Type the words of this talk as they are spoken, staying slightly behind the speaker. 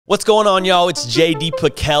What's going on, y'all? It's JD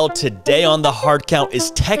Piquel. Today on the Hard Count,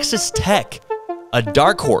 is Texas Tech a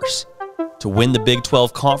dark horse to win the Big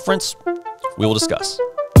 12 Conference? We will discuss.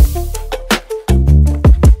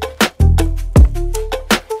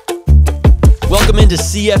 Welcome into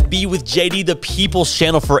CFB with JD, the People's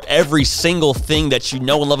Channel for every single thing that you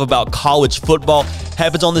know and love about college football.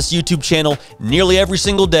 Happens on this YouTube channel nearly every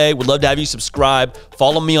single day. Would love to have you subscribe.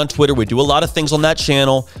 Follow me on Twitter. We do a lot of things on that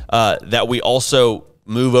channel that we also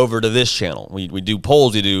move over to this channel. We do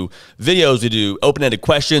polls, we do videos, we do open-ended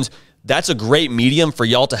questions. That's a great medium for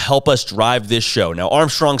y'all to help us drive this show. Now,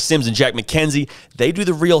 Armstrong Sims and Jack McKenzie, they do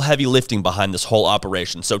the real heavy lifting behind this whole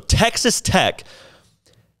operation. So Texas Tech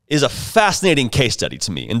is a fascinating case study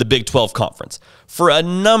to me in the Big 12 Conference for a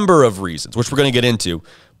number of reasons, which we're going to get into.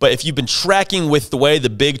 But if you've been tracking with the way the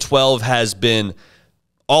Big 12 has been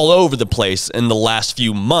all over the place in the last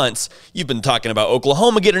few months, you've been talking about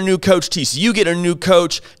Oklahoma getting a new coach, TCU getting a new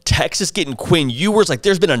coach, Texas getting Quinn Ewers. Like,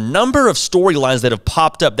 there's been a number of storylines that have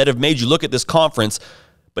popped up that have made you look at this conference,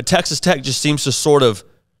 but Texas Tech just seems to sort of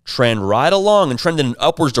trend right along and trend in an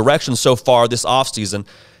upwards direction so far this offseason.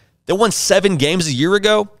 They won 7 games a year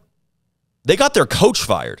ago. They got their coach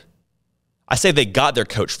fired. I say they got their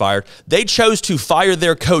coach fired. They chose to fire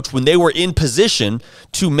their coach when they were in position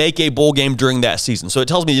to make a bowl game during that season. So it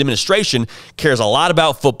tells me the administration cares a lot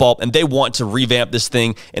about football, and they want to revamp this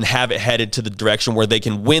thing and have it headed to the direction where they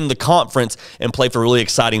can win the conference and play for really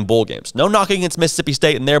exciting bowl games. No knocking against Mississippi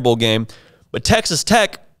State in their bowl game, but Texas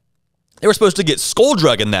Tech, they were supposed to get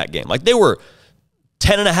skull-drug in that game. Like, they were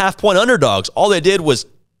 10.5-point underdogs. All they did was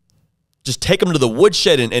just take them to the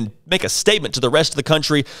woodshed and make a statement to the rest of the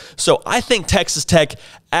country. So I think Texas Tech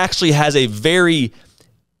actually has a very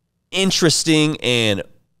interesting and,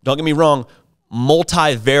 don't get me wrong,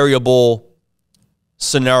 multivariable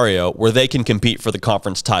scenario where they can compete for the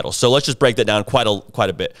conference title. So let's just break that down quite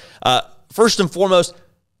a bit. First and foremost,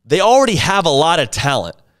 they already have a lot of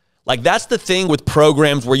talent. Like, that's the thing with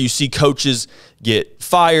programs where you see coaches get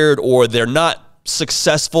fired or they're not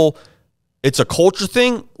successful. It's a culture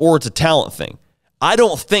thing or it's a talent thing. I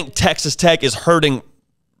don't think Texas Tech is hurting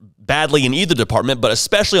badly in either department, but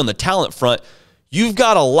especially on the talent front, you've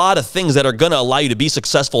got a lot of things that are going to allow you to be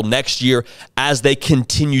successful next year as they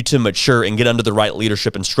continue to mature and get under the right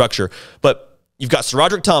leadership and structure. But you've got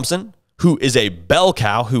SaRodorick Thompson, who is a bell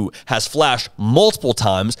cow, who has flashed multiple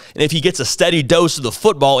times, and if he gets a steady dose of the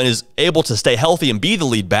football and is able to stay healthy and be the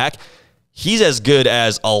lead back, he's as good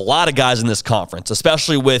as a lot of guys in this conference,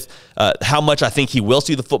 especially with how much I think he will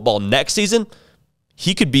see the football next season.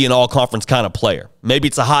 He could be an all-conference kind of player. Maybe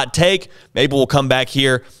it's a hot take. Maybe we'll come back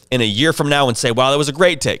here in a year from now and say, wow, that was a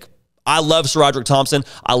great take. I love SaRodorick Thompson.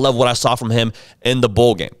 I love what I saw from him in the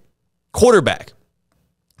bowl game. Quarterback.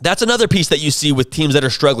 That's another piece that you see with teams that are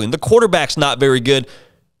struggling. The quarterback's not very good.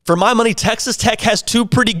 For my money, Texas Tech has 2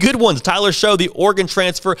 pretty good ones. Tyler Show, the Oregon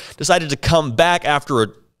transfer, decided to come back after a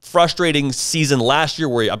frustrating season last year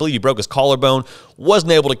where I believe he broke his collarbone,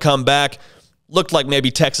 wasn't able to come back. Looked like maybe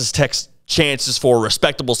Texas Tech's chances for a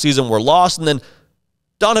respectable season were lost. And then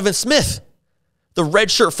Donovan Smith, the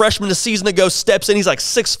redshirt freshman a season ago, steps in. He's like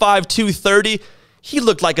 6'5", 230. He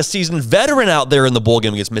looked like a seasoned veteran out there in the bowl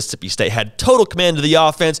game against Mississippi State. Had total command of the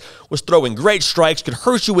offense, was throwing great strikes, could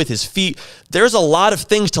hurt you with his feet. There's a lot of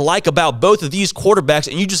things to like about both of these quarterbacks,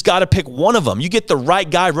 and you just got to pick one of them. You get the right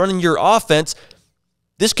guy running your offense,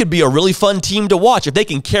 this could be a really fun team to watch. If they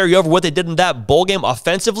can carry over what they did in that bowl game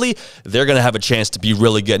offensively, they're going to have a chance to be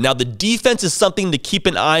really good. Now, the defense is something to keep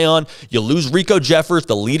an eye on. You lose Rico Jeffers,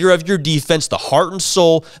 the leader of your defense, the heart and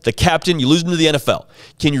soul, the captain. You lose him to the NFL.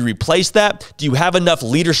 Can you replace that? Do you have enough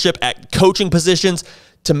leadership at coaching positions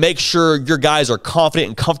to make sure your guys are confident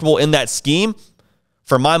and comfortable in that scheme?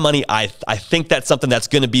 For my money, I think that's something that's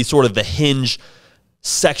going to be sort of the hinge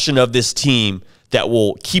section of this team that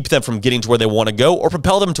will keep them from getting to where they want to go or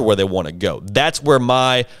propel them to where they want to go. That's where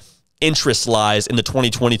my interest lies in the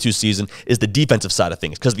 2022 season, is the defensive side of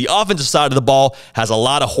things, because the offensive side of the ball has a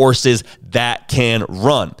lot of horses that can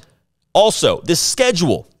run. Also, this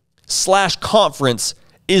schedule / conference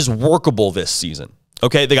is workable this season.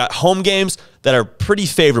 Okay, they got home games that are pretty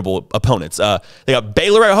favorable opponents. They got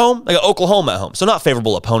Baylor at home. They got Oklahoma at home. So not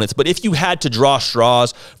favorable opponents, but if you had to draw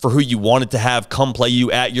straws for who you wanted to have come play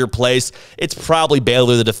you at your place, it's probably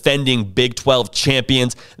Baylor, the defending Big 12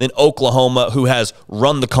 champions, then Oklahoma, who has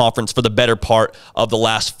run the conference for the better part of the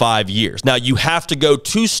last 5 years. Now, you have to go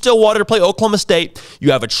to Stillwater to play Oklahoma State.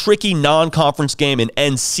 You have a tricky non-conference game in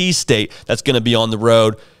NC State that's going to be on the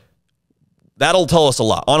road. That'll tell us a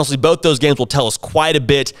lot. Honestly, both those games will tell us quite a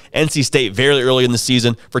bit. NC State very early in the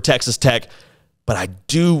season for Texas Tech. But I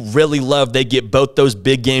do really love they get both those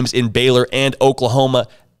big games in Baylor and Oklahoma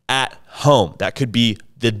at home. That could be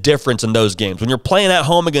the difference in those games. When you're playing at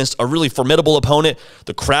home against a really formidable opponent,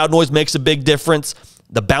 the crowd noise makes a big difference.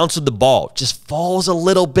 The bounce of the ball just falls a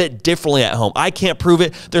little bit differently at home. I can't prove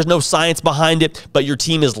it. There's no science behind it, but your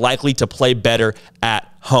team is likely to play better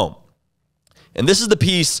at home. And this is the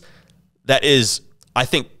piece that is, I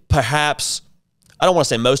think, perhaps, I don't want to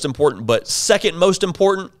say most important, but second most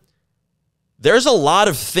important. There's a lot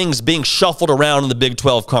of things being shuffled around in the Big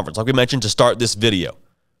 12 Conference, like we mentioned to start this video.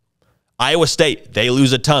 Iowa State, they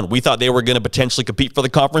lose a ton. We thought they were going to potentially compete for the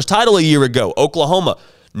conference title a year ago. Oklahoma,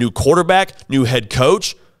 new quarterback, new head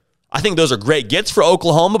coach. I think those are great gets for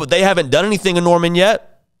Oklahoma, but they haven't done anything in Norman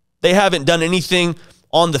yet. They haven't done anything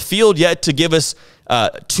on the field yet to give us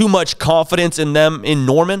too much confidence in them in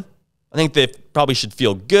Norman. I think they probably should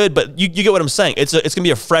feel good, but you get what I'm saying. It's going to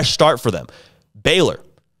be a fresh start for them. Baylor,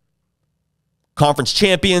 conference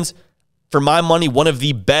champions. For my money, one of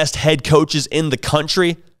the best head coaches in the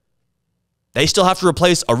country. They still have to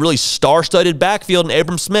replace a really star-studded backfield in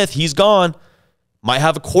Abram Smith. He's gone. Might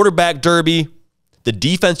have a quarterback derby. The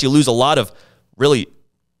defense, you lose a lot of really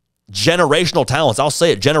generational talents. I'll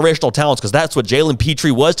say it, generational talents, because that's what Jalen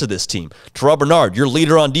Petrie was to this team. Terrell Bernard, your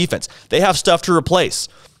leader on defense. They have stuff to replace.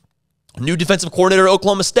 New defensive coordinator at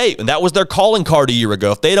Oklahoma State, and that was their calling card a year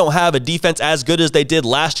ago. If they don't have a defense as good as they did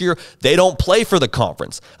last year, they don't play for the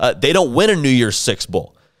conference. They don't win a New Year's Six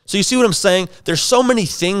Bowl. So you see what I'm saying? There's so many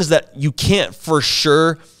things that you can't for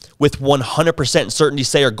sure with 100% certainty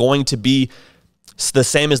say are going to be the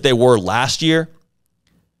same as they were last year,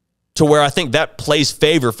 to where I think that plays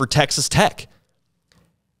favor for Texas Tech.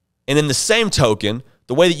 And in the same token,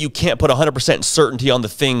 the way that you can't put 100% certainty on the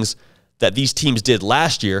things that these teams did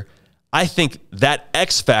last year, I think that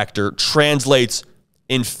X factor translates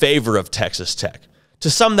in favor of Texas Tech. To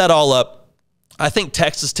sum that all up, I think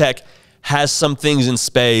Texas Tech has some things in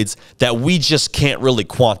spades that we just can't really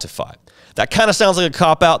quantify. That kind of sounds like a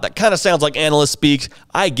cop-out. That kind of sounds like analyst speak.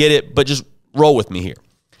 I get it, but just roll with me here.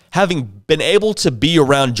 Having been able to be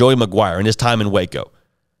around Joey McGuire in his time in Waco,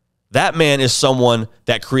 that man is someone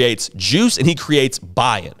that creates juice and he creates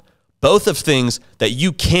buy-in. Both of things that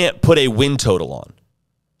you can't put a win total on.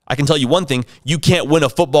 I can tell you one thing, you can't win a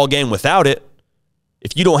football game without it.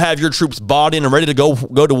 If you don't have your troops bought in and ready to go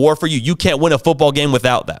to war for you, you can't win a football game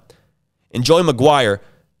without that. And Joey McGuire,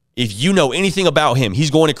 if you know anything about him, he's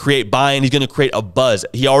going to create buy-in. He's going to create a buzz.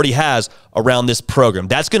 He already has around this program.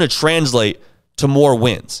 That's going to translate to more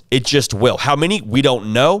wins. It just will. How many? We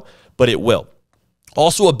don't know, but it will.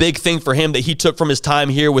 Also a big thing for him that he took from his time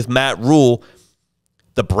here with Matt Rule,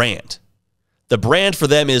 the brand. The brand for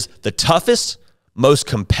them is the toughest, most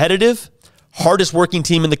competitive, hardest working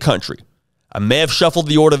team in the country. I may have shuffled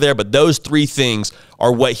the order there, but those three things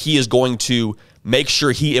are what he is going to make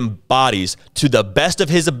sure he embodies to the best of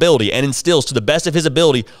his ability and instills to the best of his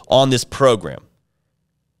ability on this program.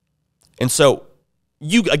 And so,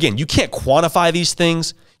 you can't quantify these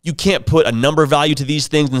things. You can't put a number value to these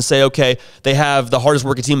things and say, okay, they have the hardest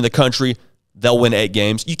working team in the country. They'll win 8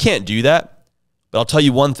 games. You can't do that. But I'll tell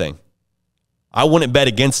you one thing. I wouldn't bet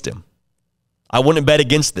against him. I wouldn't bet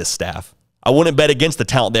against this staff. I wouldn't bet against the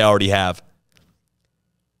talent they already have.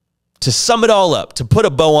 To sum it all up, to put a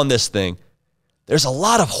bow on this thing, there's a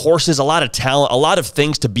lot of horses, a lot of talent, a lot of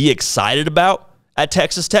things to be excited about at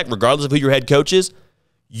Texas Tech, regardless of who your head coach is.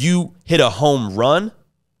 You hit a home run.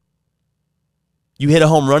 You hit a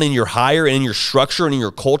home run in your hire and in your structure and in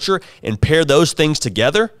your culture and pair those things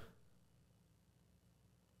together,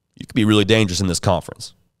 you could be really dangerous in this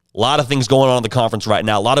conference. A lot of things going on in the conference right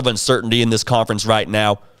now, a lot of uncertainty in this conference right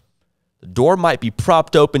now. The door might be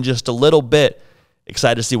propped open just a little bit.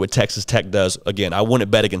 Excited to see what Texas Tech does. Again, I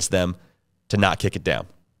wouldn't bet against them to not kick it down.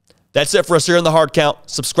 That's it for us here in the Hard Count.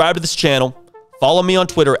 Subscribe to this channel. Follow me on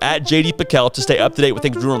Twitter at JD Pickell to stay up to date with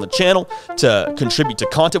things we're doing on the channel, to contribute to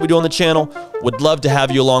content we do on the channel. Would love to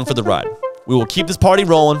have you along for the ride. We will keep this party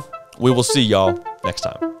rolling. We will see y'all next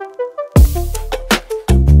time.